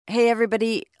Hey,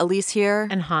 everybody. Elise here.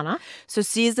 And Hannah. So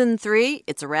season 3,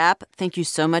 it's a wrap. Thank you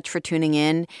so much for tuning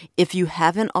in. If you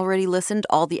haven't already listened,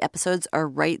 all the episodes are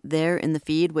right there in the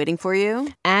feed waiting for you.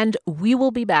 And we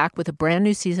will be back with a brand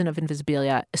new season of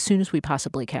Invisibilia as soon as we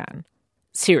possibly can.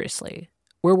 Seriously,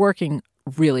 we're working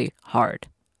really hard.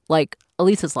 Like,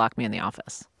 Elise has locked me in the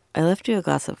office. I left you a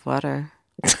glass of water.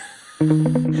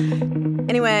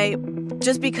 Anyway,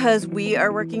 just because we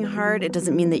are working hard, it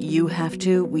doesn't mean that you have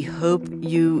to. We hope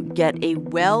you get a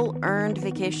well-earned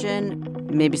vacation,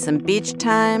 maybe some beach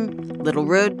time, little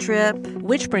road trip.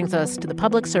 Which brings us to the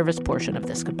public service portion of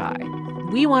this goodbye.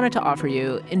 We wanted to offer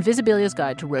you Invisibilia's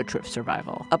Guide to Road Trip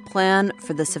Survival. A plan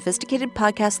for the sophisticated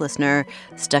podcast listener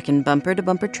stuck in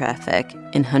bumper-to-bumper traffic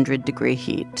in 100-degree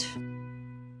heat.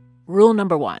 Rule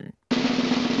number 1.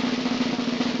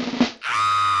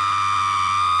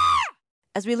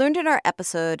 As we learned in our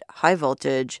episode, High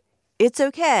Voltage, it's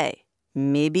okay,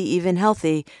 maybe even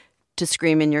healthy, to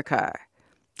scream in your car.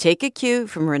 Take a cue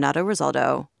from Renato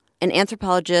Rosaldo, an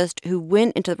anthropologist who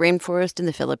went into the rainforest in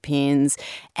the Philippines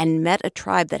and met a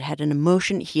tribe that had an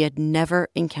emotion he had never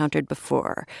encountered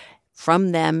before.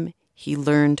 From them, he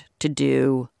learned to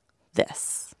do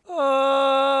this.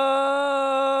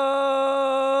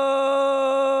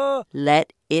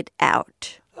 Let it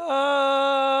out.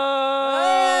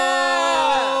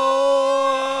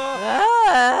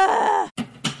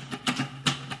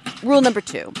 Rule number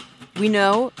 2. We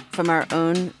know from our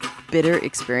own bitter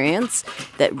experience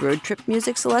that road trip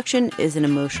music selection is an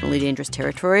emotionally dangerous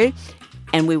territory,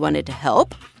 and we wanted to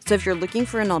help. So if you're looking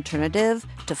for an alternative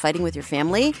to fighting with your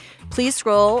family, please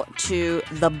scroll to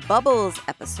the Bubbles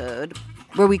episode,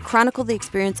 where we chronicle the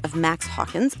experience of Max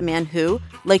Hawkins, a man who,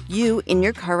 like you in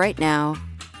your car right now,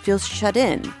 feels shut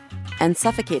in and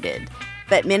suffocated,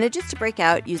 but manages to break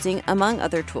out using, among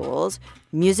other tools,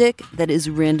 music that is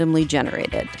randomly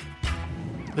generated.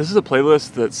 This is a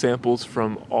playlist that samples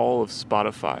from all of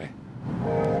Spotify.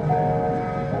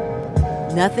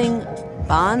 Nothing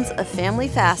bonds a family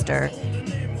faster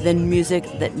than music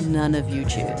that none of you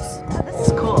choose. This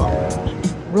is cool.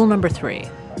 Rule number 3.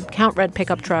 Count red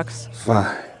pickup trucks.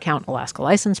 5. Count Alaska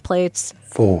license plates.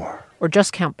 4. Or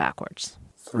just count backwards.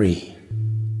 3.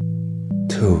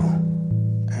 2.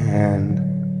 And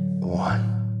 1.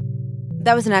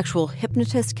 That was an actual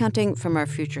hypnotist counting from our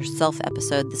Future Self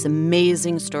episode, this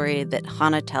amazing story that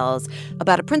Hannah tells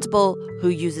about a principal who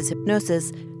uses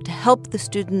hypnosis to help the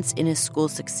students in his school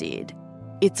succeed.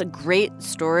 It's a great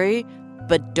story,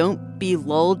 but don't be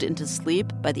lulled into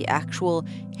sleep by the actual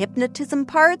hypnotism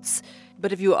parts.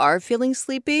 But if you are feeling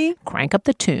sleepy, crank up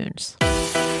the tunes.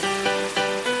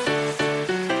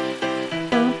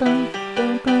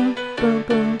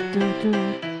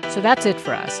 So that's it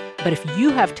for us. But if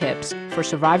you have tips for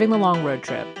surviving the long road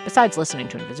trip, besides listening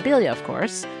to Invisibilia, of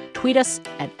course, tweet us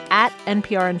at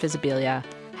NPR Invisibilia,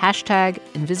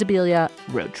 #Invisibilia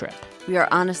Road Trip. We are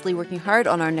honestly working hard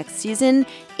on our next season.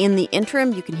 In the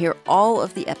interim, you can hear all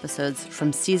of the episodes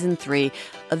from season 3,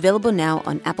 available now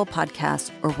on Apple Podcasts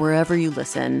or wherever you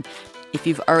listen. If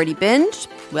you've already binged,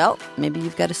 well, maybe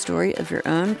you've got a story of your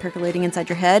own percolating inside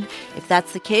your head. If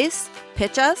that's the case,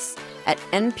 pitch us at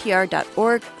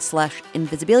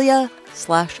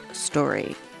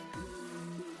npr.org/invisibilia/story.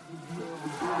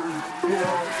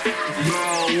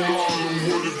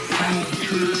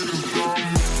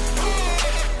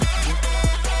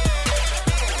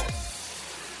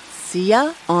 See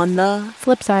ya on the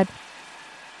flip side.